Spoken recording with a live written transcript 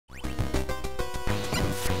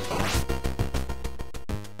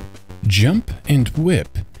Jump and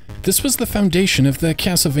whip. This was the foundation of the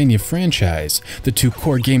Castlevania franchise, the two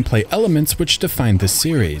core gameplay elements which defined the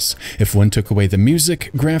series. If one took away the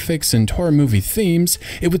music, graphics, and horror movie themes,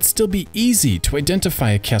 it would still be easy to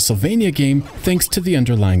identify a Castlevania game thanks to the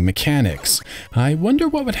underlying mechanics. I wonder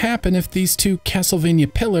what would happen if these two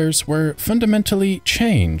Castlevania pillars were fundamentally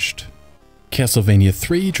changed. Castlevania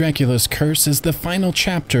III: Dracula's Curse is the final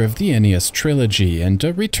chapter of the NES trilogy and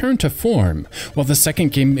a return to form. While the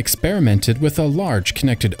second game experimented with a large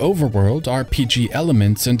connected overworld, RPG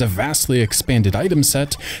elements, and a vastly expanded item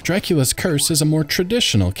set, Dracula's Curse is a more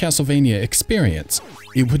traditional Castlevania experience.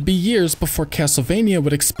 It would be years before Castlevania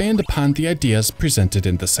would expand upon the ideas presented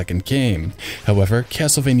in the second game. However,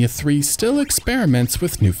 Castlevania III still experiments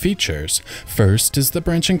with new features. First is the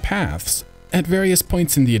branching paths. At various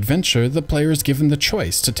points in the adventure, the player is given the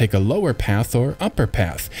choice to take a lower path or upper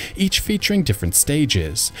path, each featuring different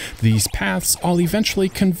stages. These paths all eventually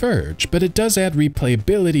converge, but it does add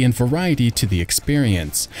replayability and variety to the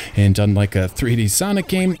experience. And unlike a 3D Sonic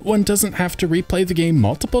game, one doesn't have to replay the game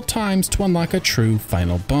multiple times to unlock a true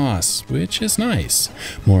final boss, which is nice.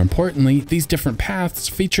 More importantly, these different paths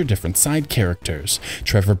feature different side characters.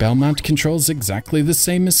 Trevor Belmont controls exactly the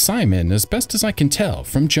same as Simon, as best as I can tell,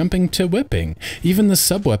 from jumping to whipping. Even the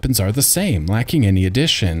sub-weapons are the same, lacking any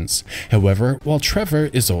additions. However, while Trevor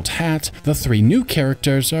is Old Hat, the three new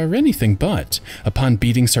characters are anything but. Upon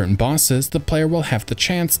beating certain bosses, the player will have the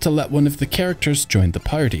chance to let one of the characters join the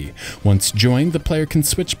party. Once joined, the player can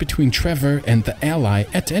switch between Trevor and the ally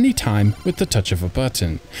at any time with the touch of a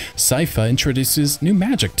button. Sypha introduces new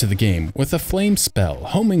magic to the game with a flame spell,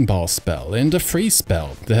 homing ball spell, and a freeze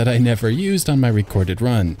spell that I never used on my recorded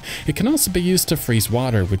run. It can also be used to freeze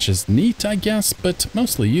water, which is neat, I guess, but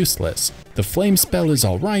mostly useless. The flame spell is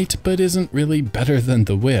alright, but isn't really better than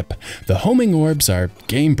the whip. The homing orbs are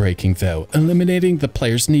game-breaking though, eliminating the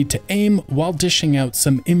player's need to aim while dishing out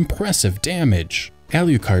some impressive damage.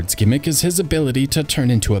 Alucard's gimmick is his ability to turn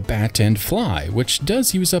into a bat and fly, which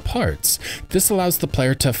does use up hearts. This allows the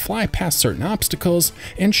player to fly past certain obstacles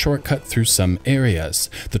and shortcut through some areas.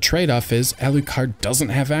 The trade-off is Alucard doesn't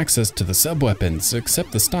have access to the sub-weapons,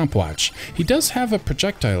 except the stopwatch. He does have a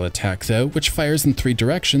projectile attack though, which fires in 3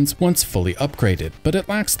 directions once fully upgraded, but it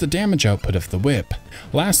lacks the damage output of the whip.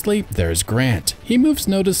 Lastly, there's Grant. He moves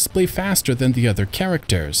noticeably faster than the other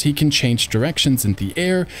characters. He can change directions in the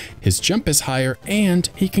air, his jump is higher, and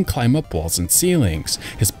he can climb up walls and ceilings.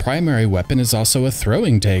 His primary weapon is also a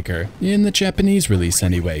throwing dagger, in the Japanese release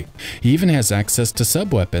anyway. He even has access to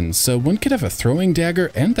sub-weapons, so one could have a throwing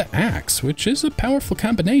dagger and the axe, which is a powerful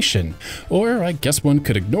combination. Or I guess one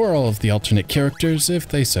could ignore all of the alternate characters if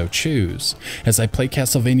they so choose. As I play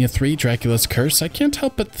Castlevania III: Dracula's Curse, I can't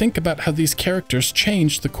help but think about how these characters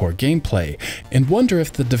changed the core gameplay, and wonder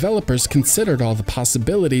if the developers considered all the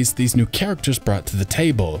possibilities these new characters brought to the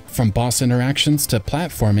table. From boss interactions to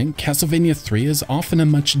platforming, Castlevania III is often a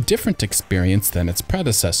much different experience than its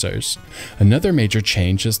predecessors. Another major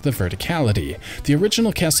change is the verticality. The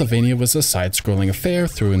original Castlevania was a side-scrolling affair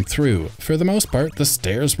through and through. For the most part, the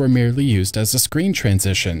stairs were merely used as a screen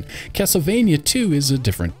transition. Castlevania II is a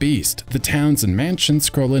different beast. The towns and mansions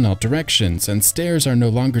scroll in all directions, and stairs are no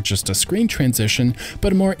longer just a screen transition,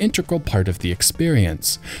 but a more integral part of the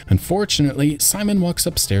experience. Unfortunately, Simon walks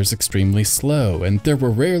upstairs extremely slow, and there were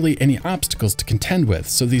rarely any obstacles to contend with,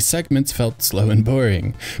 so these segments felt slow and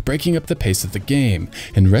boring, breaking up the pace of the game.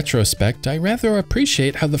 In retrospect, I rather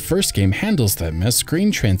appreciate how the first game handles them as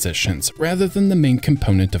screen transitions, rather than the main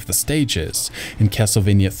component of the stages. In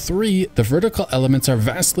Castlevania III, the vertical elements are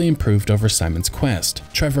vastly improved over Simon's quest.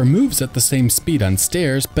 Trevor moves at the same speed on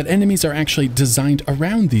stairs, but enemies are actually designed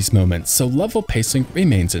around these moments, so level pacing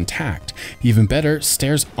remains intact. Even better,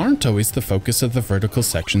 stairs aren't always the focus of the vertical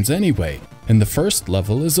sections anyway. And the first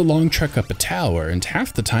level is a long trek up a tower, and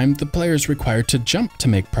half the time the player is required to jump to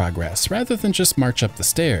make progress, rather than just march up the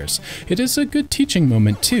stairs. It is a good teaching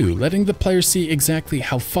moment too, letting the player see exactly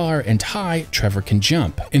how far and high Trevor can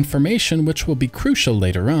jump, information which will be crucial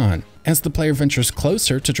later on. As the player ventures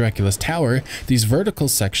closer to Dracula's tower, these vertical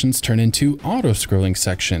sections turn into auto-scrolling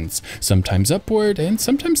sections, sometimes upward and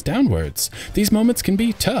sometimes downwards. These moments can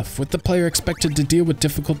be tough, with the player expected to deal with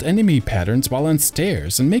difficult enemy patterns while on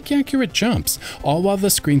stairs and make accurate jumps, all while the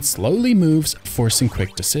screen slowly moves, forcing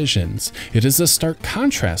quick decisions. It is a stark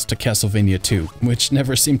contrast to Castlevania II, which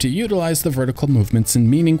never seemed to utilize the vertical movements in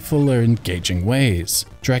meaningful or engaging ways.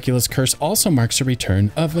 Dracula's Curse also marks a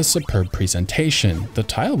return of a superb presentation. The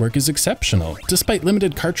tile work is exceptional. Despite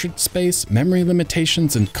limited cartridge space, memory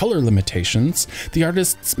limitations, and color limitations, the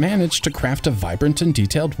artists managed to craft a vibrant and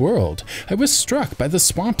detailed world. I was struck by the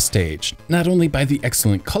swamp stage, not only by the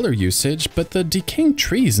excellent color usage, but the decaying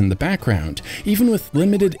trees in the background. Even with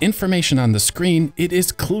limited information on the screen, it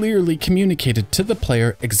is clearly communicated to the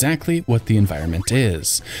player exactly what the environment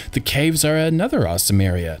is. The caves are another awesome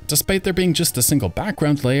area. Despite there being just a single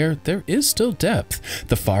background layer, there is still depth.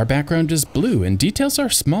 The far background is blue and details are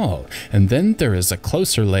small, and then there is a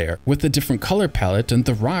closer layer with a different color palette and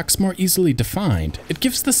the rocks more easily defined. It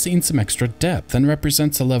gives the scene some extra depth and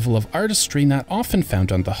represents a level of artistry not often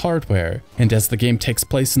found on the hardware. And as the game takes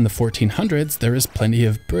place in the 1400s, there is plenty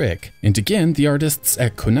of brick. And again, the artists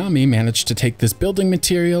at Konami managed to take this building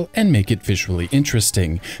material and make it visually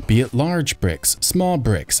interesting. Be it large bricks, small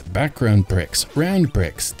bricks, background bricks, round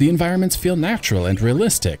bricks, the environments feel natural and realistic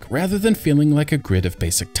rather than feeling like a grid of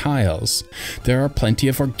basic tiles. There are plenty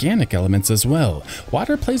of organic elements as well.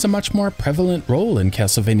 Water plays a much more prevalent role in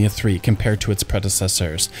Castlevania III compared to its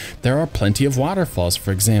predecessors. There are plenty of waterfalls,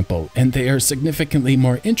 for example, and they are significantly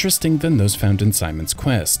more interesting than those found in Simon's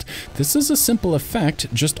Quest. This is a simple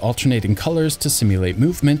effect, just alternating colors to simulate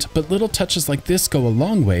movement, but little touches like this go a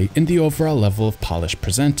long way in the overall level of polish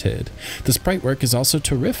presented. The sprite work is also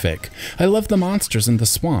terrific. I love the monsters in the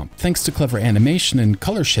swamp. Thanks to clever animation and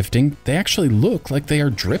color shifting, they actually look like they are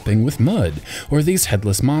dripping with mud. Or these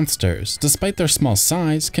headless monsters. Despite their small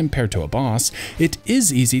size compared to a boss, it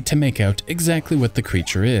is easy to make out exactly what the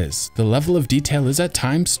creature is. The level of detail is at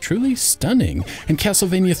times truly stunning, and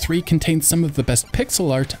Castlevania III contains some of the best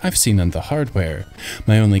pixel art I've seen on the hardware.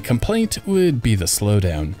 My only complaint would be the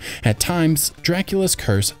slowdown. At times, Dracula's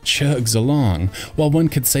Curse chugs along. While one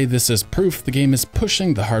could say this is proof the game is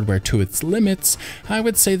pushing the hardware to its limits, I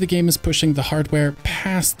would say the game is pushing the hardware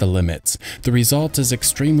past the limits. The result is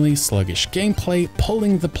extremely sluggish gameplay,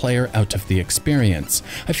 pulling the player out of the experience.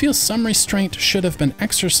 I feel some restraint should have been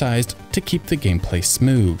exercised to keep the gameplay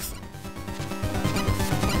smooth.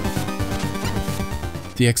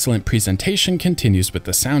 The excellent presentation continues with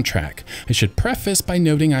the soundtrack. I should preface by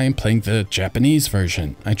noting I am playing the Japanese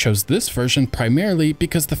version. I chose this version primarily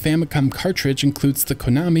because the Famicom cartridge includes the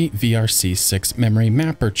Konami VRC6 memory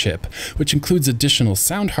mapper chip, which includes additional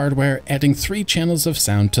sound hardware, adding 3 channels of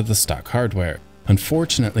sound to the stock hardware.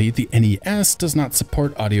 Unfortunately, the NES does not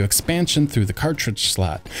support audio expansion through the cartridge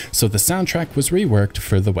slot, so the soundtrack was reworked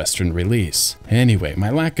for the Western release. Anyway, my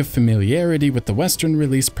lack of familiarity with the Western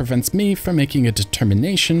release prevents me from making a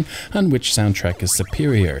determination on which soundtrack is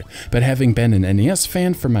superior, but having been an NES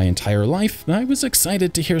fan for my entire life, I was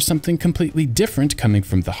excited to hear something completely different coming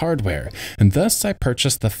from the hardware, and thus I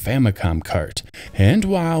purchased the Famicom cart. And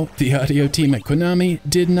wow, the audio team at Konami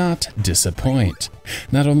did not disappoint.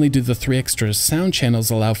 Not only do the 3 extra sound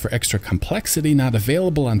channels allow for extra complexity not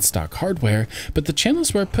available on stock hardware, but the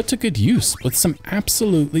channels were put to good use with some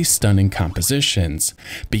absolutely stunning compositions.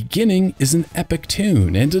 Beginning is an epic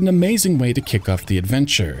tune and an amazing way to kick off the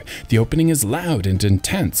adventure. The opening is loud and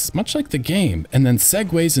intense, much like the game, and then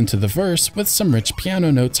segues into the verse with some rich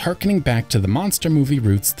piano notes harkening back to the monster movie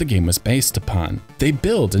roots the game was based upon. They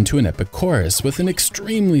build into an epic chorus with an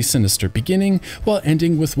extremely sinister beginning, while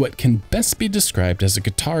ending with what can best be described as a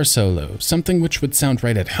guitar solo, something which would sound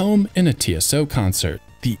right at home in a TSO concert.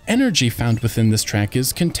 The energy found within this track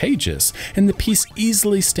is contagious, and the piece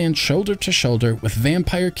easily stands shoulder to shoulder with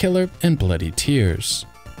Vampire Killer and Bloody Tears.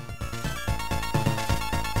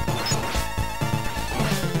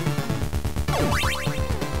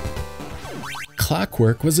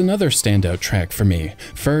 Clockwork was another standout track for me.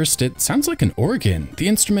 First, it sounds like an organ. The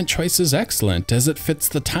instrument choice is excellent as it fits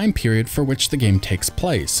the time period for which the game takes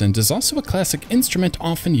place, and is also a classic instrument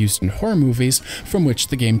often used in horror movies from which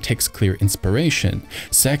the game takes clear inspiration.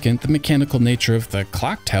 Second, the mechanical nature of the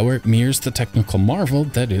clock tower mirrors the technical marvel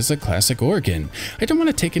that is a classic organ. I don't want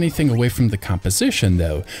to take anything away from the composition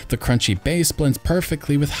though. The crunchy bass blends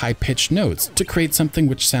perfectly with high-pitched notes to create something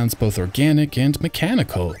which sounds both organic and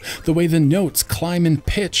mechanical. The way the notes climb in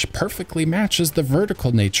pitch perfectly matches the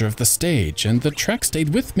vertical nature of the stage, and the track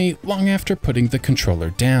stayed with me long after putting the controller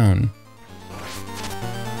down.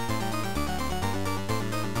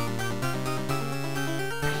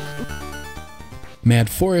 Mad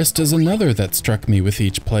Forest is another that struck me with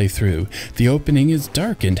each playthrough. The opening is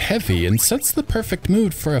dark and heavy and sets the perfect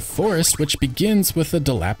mood for a forest which begins with a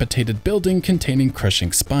dilapidated building containing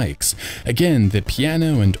crushing spikes. Again, the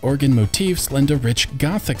piano and organ motifs lend a rich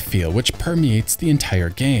gothic feel which permeates the entire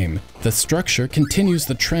game. The structure continues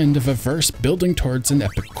the trend of a verse building towards an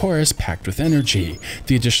epic chorus packed with energy.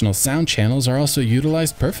 The additional sound channels are also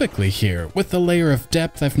utilized perfectly here, with a layer of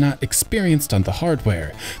depth I've not experienced on the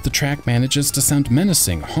hardware. The track manages to sound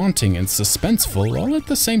menacing, haunting, and suspenseful all at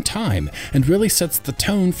the same time, and really sets the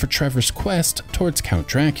tone for Trevor's quest towards Count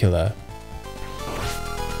Dracula.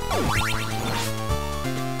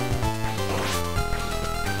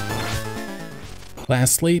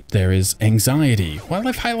 Lastly, there is Anxiety. While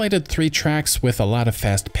I've highlighted 3 tracks with a lot of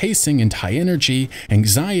fast pacing and high energy,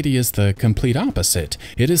 Anxiety is the complete opposite.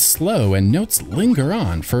 It is slow and notes linger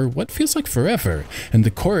on for what feels like forever, and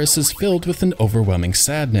the chorus is filled with an overwhelming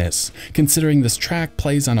sadness. Considering this track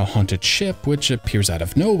plays on a haunted ship which appears out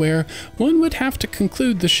of nowhere, one would have to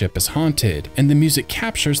conclude the ship is haunted, and the music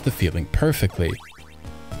captures the feeling perfectly.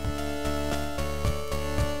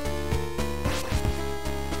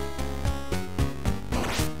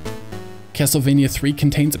 Castlevania III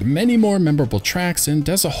contains many more memorable tracks, and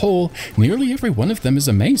as a whole, nearly every one of them is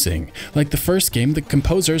amazing. Like the first game, the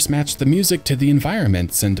composers matched the music to the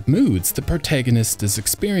environments and moods the protagonist is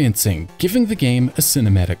experiencing, giving the game a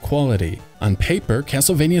cinematic quality. On paper,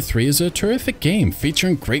 Castlevania III is a terrific game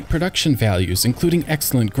featuring great production values, including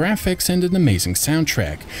excellent graphics and an amazing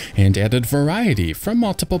soundtrack, and added variety from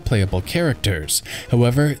multiple playable characters.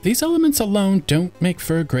 However, these elements alone don't make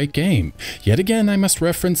for a great game. Yet again, I must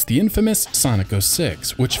reference the infamous Sonic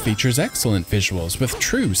 06, which features excellent visuals with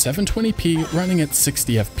true 720p running at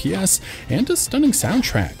 60 FPS and a stunning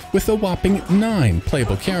soundtrack with a whopping 9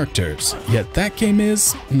 playable characters. Yet that game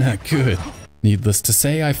is not good. Needless to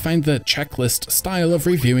say, I find the checklist style of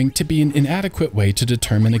reviewing to be an inadequate way to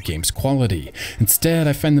determine a game's quality. Instead,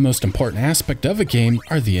 I find the most important aspect of a game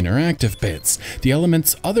are the interactive bits, the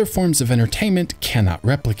elements other forms of entertainment cannot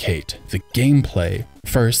replicate, the gameplay.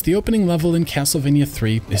 First, the opening level in Castlevania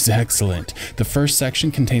III is excellent. The first section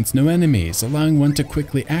contains no enemies, allowing one to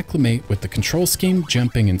quickly acclimate with the control scheme,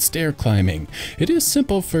 jumping, and stair climbing. It is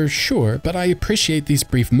simple for sure, but I appreciate these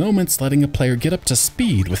brief moments letting a player get up to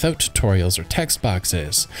speed without tutorials or text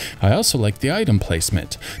boxes. I also like the item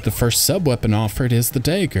placement. The first sub-weapon offered is the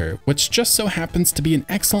dagger, which just so happens to be an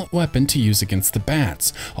excellent weapon to use against the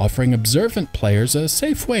bats, offering observant players a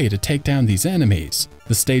safe way to take down these enemies.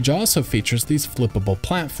 The stage also features these flippable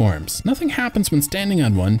platforms. Nothing happens when standing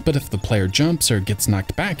on one, but if the player jumps or gets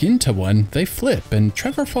knocked back into one, they flip and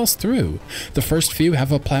Trevor falls through. The first few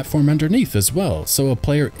have a platform underneath as well, so a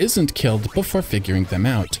player isn't killed before figuring them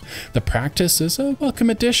out. The practice is a welcome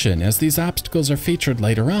addition, as these obstacles are featured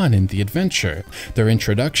later on in the adventure. Their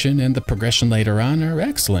introduction and the progression later on are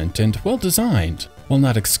excellent and well designed. While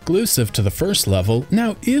not exclusive to the first level,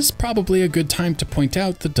 now is probably a good time to point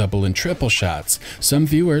out the double and triple shots. Some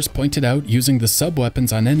viewers pointed out using the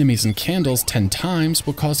sub-weapons on enemies and candles 10 times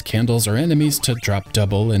will cause candles or enemies to drop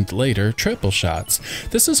double and later triple shots.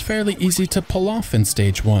 This is fairly easy to pull off in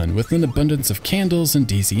stage 1 with an abundance of candles and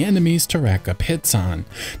easy enemies to rack up hits on.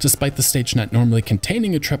 Despite the stage not normally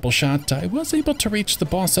containing a triple shot, I was able to reach the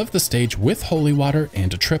boss of the stage with holy water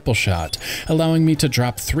and a triple shot, allowing me to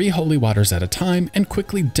drop 3 holy waters at a time and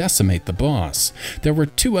quickly decimate the boss. There were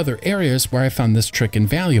 2 other areas where I found this trick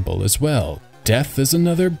invaluable as well. Death is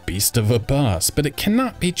another beast of a boss, but it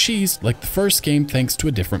cannot be cheesed like the first game thanks to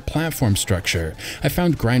a different platform structure. I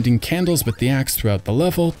found grinding candles with the axe throughout the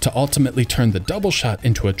level to ultimately turn the double shot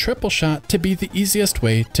into a triple shot to be the easiest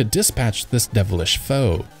way to dispatch this devilish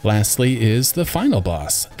foe. Lastly is the final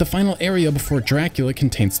boss. The final area before Dracula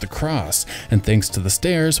contains the cross, and thanks to the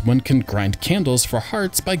stairs, one can grind candles for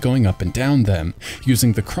hearts by going up and down them.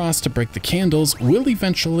 Using the cross to break the candles will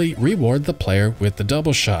eventually reward the player with the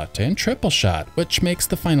double shot and triple shot, which makes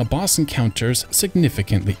the final boss encounters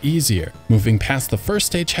significantly easier. Moving past the first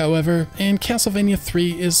stage, however, and Castlevania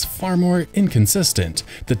III is far more inconsistent.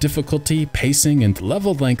 The difficulty, pacing, and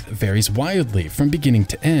level length varies wildly from beginning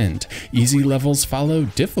to end. Easy levels follow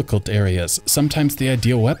difficult areas. Sometimes the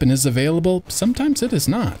ideal weapon is available, sometimes it is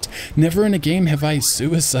not. Never in a game have I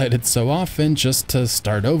suicided so often just to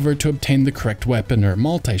start over to obtain the correct weapon or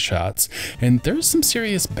multi-shots, and there's some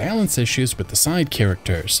serious balance issues with the side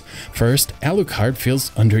characters. First, Alucard feels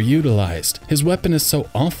underutilized. His weapon is so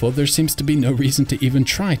awful there seems to be no reason to even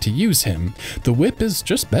try to use him. The whip is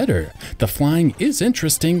just better. The flying is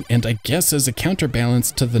interesting and I guess as a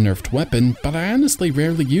counterbalance to the nerfed weapon, but I honestly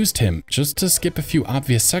rarely used him, just to skip a few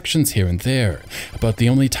obvious sections here and there. About the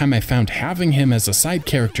only time I found having him as a side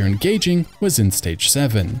character engaging was in stage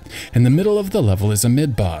 7. In the middle of the level is a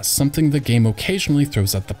mid-boss, something the game occasionally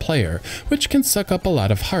throws at the player, which can suck up a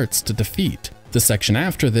lot of hearts to defeat. The section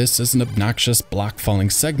after this is an obnoxious block-falling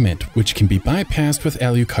segment, which can be bypassed with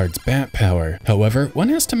Alucard's bat power. However, one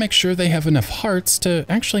has to make sure they have enough hearts to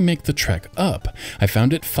actually make the trek up. I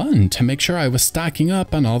found it fun to make sure I was stocking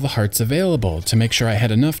up on all the hearts available, to make sure I had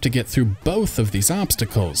enough to get through both of these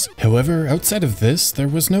obstacles. However, outside of this, there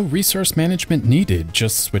was no resource management needed,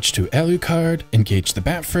 just switch to Alucard, engage the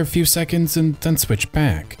bat for a few seconds, and then switch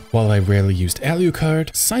back. While I rarely used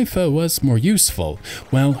Alucard, Sypha was more useful.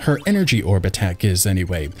 Well, her energy orb attack is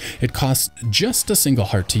anyway. It costs just a single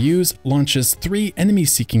heart to use, launches 3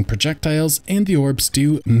 enemy-seeking projectiles, and the orbs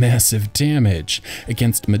do massive damage.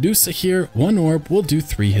 Against Medusa here, 1 orb will do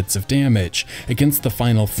 3 hits of damage. Against the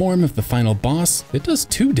final form of the final boss, it does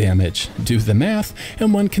 2 damage. Do the math,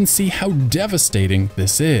 and one can see how devastating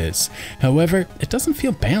this is. However, it doesn't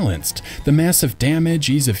feel balanced. The massive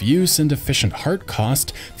damage, ease of use, and efficient heart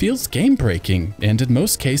cost feels game-breaking, and in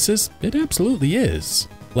most cases, it absolutely is.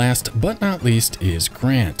 Last but not least is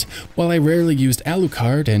Grant. While I rarely used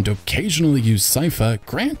Alucard and occasionally used Sypha,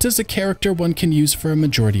 Grant is a character one can use for a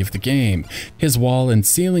majority of the game. His wall and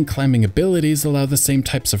ceiling climbing abilities allow the same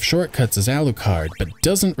types of shortcuts as Alucard, but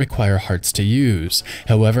doesn't require hearts to use.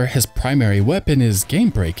 However, his primary weapon is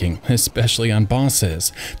game-breaking, especially on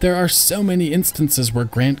bosses. There are so many instances where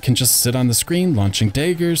Grant can just sit on the screen launching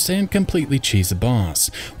daggers and completely cheese a boss.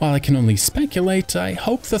 While I can only speculate, I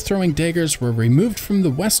hope the throwing daggers were removed from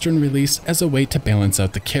the Western release as a way to balance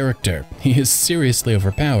out the character. He is seriously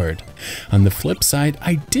overpowered. On the flip side,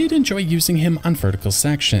 I did enjoy using him on vertical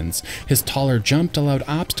sections. His taller jump allowed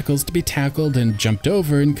obstacles to be tackled and jumped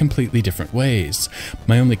over in completely different ways.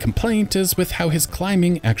 My only complaint is with how his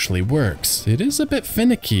climbing actually works. It is a bit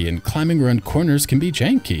finicky and climbing around corners can be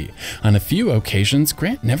janky. On a few occasions,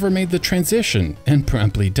 Grant never made the transition and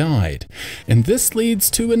promptly died. And this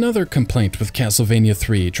leads to another complaint with Castlevania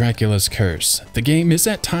III: Dracula's Curse. The game is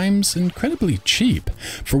at times incredibly cheap.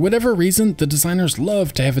 For whatever reason, the designers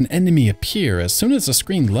love to have an enemy appear as soon as the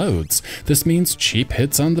screen loads. This means cheap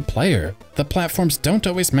hits on the player. The platforms don't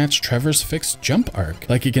always match Trevor's fixed jump arc,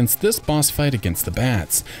 like against this boss fight against the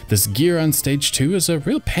bats. This gear on stage 2 is a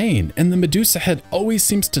real pain, and the Medusa head always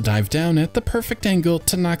seems to dive down at the perfect angle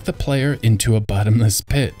to knock the player into a bottomless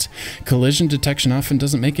pit. Collision detection often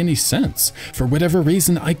doesn't make any sense. For whatever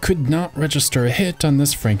reason, I could not register a hit on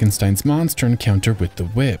this Frankenstein's monster encounter with the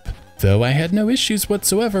whip. Though I had no issues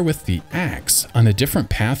whatsoever with the axe. On a different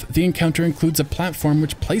path, the encounter includes a platform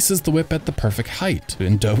which places the whip at the perfect height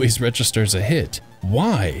and always registers a hit.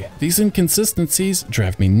 Why? These inconsistencies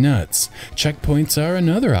drive me nuts. Checkpoints are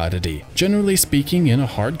another oddity. Generally speaking, in a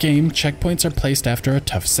hard game, checkpoints are placed after a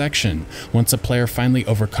tough section. Once a player finally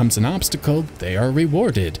overcomes an obstacle, they are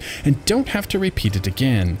rewarded, and don't have to repeat it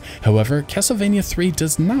again. However, Castlevania III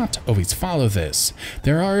does not always follow this.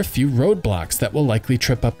 There are a few roadblocks that will likely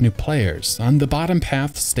trip up new players. On the bottom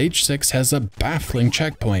path, stage 6 has a baffling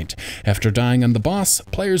checkpoint. After dying on the boss,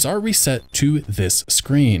 players are reset to this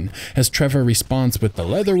screen. As Trevor responds with the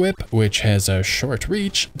leather whip, which has a short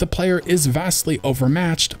reach, the player is vastly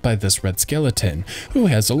overmatched by this red skeleton, who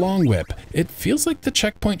has a long whip. It feels like the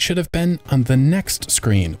checkpoint should have been on the next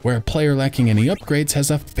screen, where a player lacking any upgrades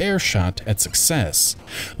has a fair shot at success.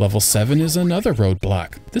 Level 7 is another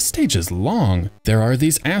roadblock. This stage is long. There are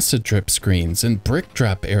these acid drip screens and brick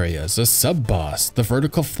drop areas, a sub-boss, the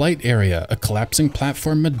vertical flight area, a collapsing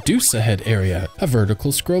platform Medusa head area, a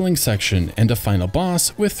vertical scrolling section, and a final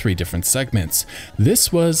boss with 3 different segments.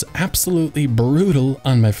 This was absolutely brutal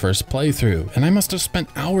on my first playthrough, and I must have spent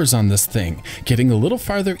hours on this thing, getting a little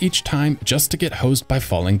farther each time just to get hosed by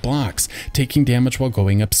falling blocks, taking damage while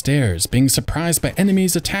going upstairs, being surprised by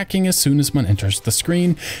enemies attacking as soon as one enters the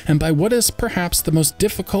screen, and by what is perhaps the most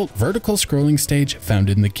difficult vertical scrolling stage found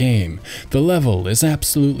in the game. The level is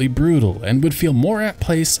absolutely brutal and would feel more at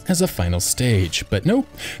place as a final stage, but nope,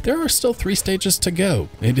 there are still 3 stages to go.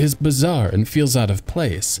 It is bizarre and feels out of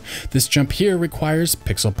place. This jump here requires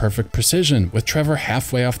pixel-perfect precision, with Trevor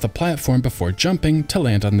halfway off the platform before jumping to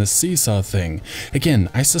land on this seesaw thing. Again,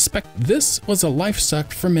 I suspect this was a life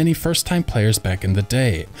suck for many first-time players back in the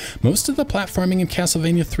day. Most of the platforming in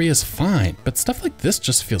Castlevania III is fine, but stuff like this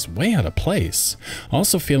just feels way out of place.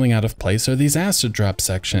 Also feeling out of place are these acid drop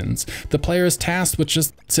sections. The player is tasked with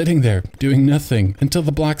just sitting there, doing nothing, until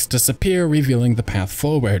the blocks disappear, revealing the path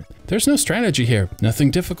forward. There's no strategy here,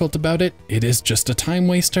 nothing difficult about it, it is just a time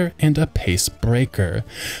waster and a pace breaker.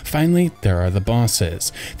 Finally, there are the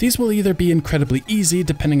bosses. These will either be incredibly easy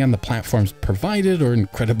depending on the platforms provided or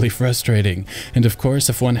incredibly frustrating. And of course,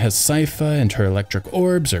 if one has Sypha and her electric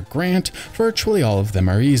orbs or Grant, virtually all of them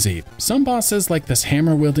are easy. Some bosses like this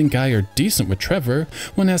hammer-wielding guy are decent with Trevor.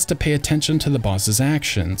 One has to pay attention to the boss's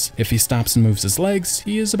actions. If he stops and moves his legs,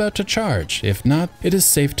 he is about to charge. If not, it is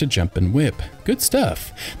safe to jump and whip. Good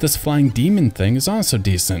stuff. This flying demon thing is also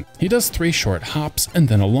decent. He does 3 short hops and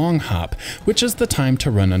then a long hop, which is the time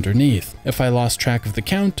to run underneath. If I lost track of the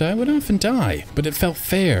count, I would often die, but it felt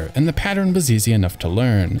fair and the pattern was easy enough to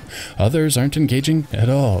learn. Others aren't engaging at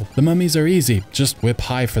all. The mummies are easy, just whip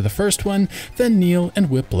high for the first one, then kneel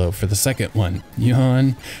and whip low for the second one.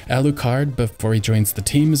 Yawn. Alucard, before he joins the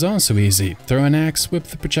team, is also easy. Throw an axe, whip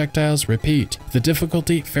the projectiles, repeat. The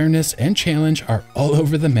difficulty, fairness, and challenge are all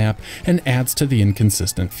over the map and adds to the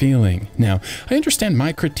inconsistent feeling. Now, I understand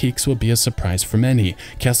my critiques will be a surprise for many.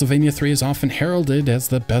 Castlevania III is often heralded as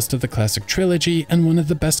the best of the classic trilogy and one of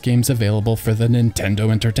the best games available for the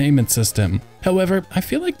Nintendo Entertainment System. However, I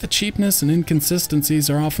feel like the cheapness and inconsistencies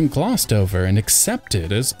are often glossed over and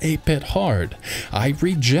accepted as 8-bit hard. I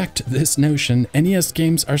reject this notion NES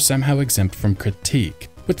games are somehow exempt from critique.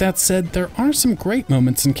 With that said, there are some great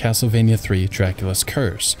moments in Castlevania III Dracula's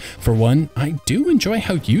Curse. For one, I do enjoy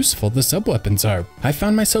how useful the sub-weapons are. I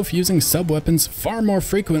found myself using sub-weapons far more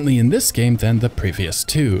frequently in this game than the previous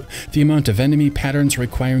two. The amount of enemy patterns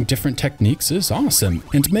requiring different techniques is awesome,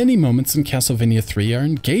 and many moments in Castlevania III are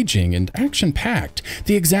engaging and action-packed,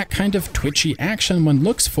 the exact kind of twitchy action one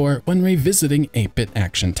looks for when revisiting 8-bit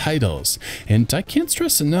action titles. And I can't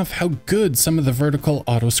stress enough how good some of the vertical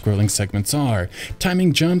auto-scrolling segments are.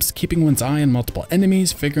 Timing jumps, keeping one's eye on multiple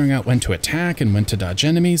enemies, figuring out when to attack and when to dodge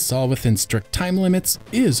enemies, all within strict time limits,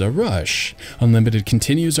 is a rush. Unlimited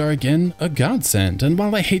continues are again a godsend, and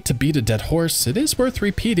while I hate to beat a dead horse, it is worth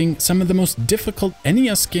repeating some of the most difficult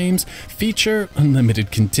NES games feature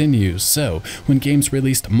unlimited continues, so when games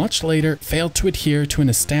released much later fail to adhere to an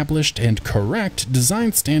established and correct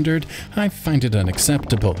design standard, I find it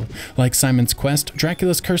unacceptable. Like Simon's Quest,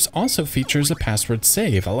 Dracula's Curse also features a password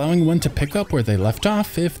save, allowing one to pick up where they left off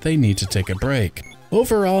if they need to take a break.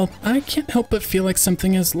 Overall, I can't help but feel like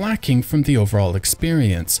something is lacking from the overall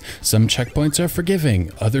experience. Some checkpoints are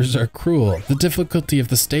forgiving, others are cruel. The difficulty of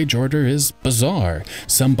the stage order is bizarre.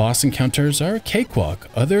 Some boss encounters are a cakewalk,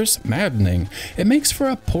 others maddening. It makes for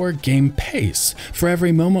a poor game pace. For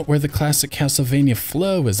every moment where the classic Castlevania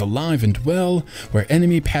flow is alive and well, where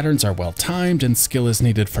enemy patterns are well timed and skill is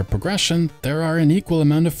needed for progression, there are an equal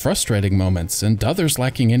amount of frustrating moments and others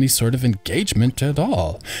lacking any sort of engagement at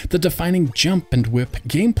all. The defining jump and whip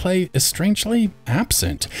gameplay is strangely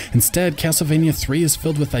absent. Instead, Castlevania III is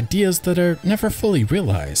filled with ideas that are never fully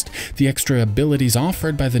realized. The extra abilities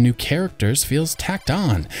offered by the new characters feels tacked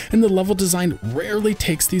on, and the level design rarely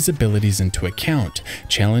takes these abilities into account.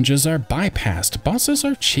 Challenges are bypassed, bosses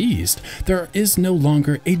are cheesed. There is no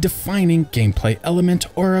longer a defining gameplay element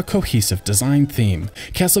or a cohesive design theme.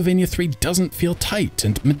 Castlevania III doesn't feel tight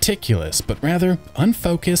and meticulous, but rather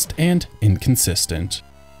unfocused and inconsistent.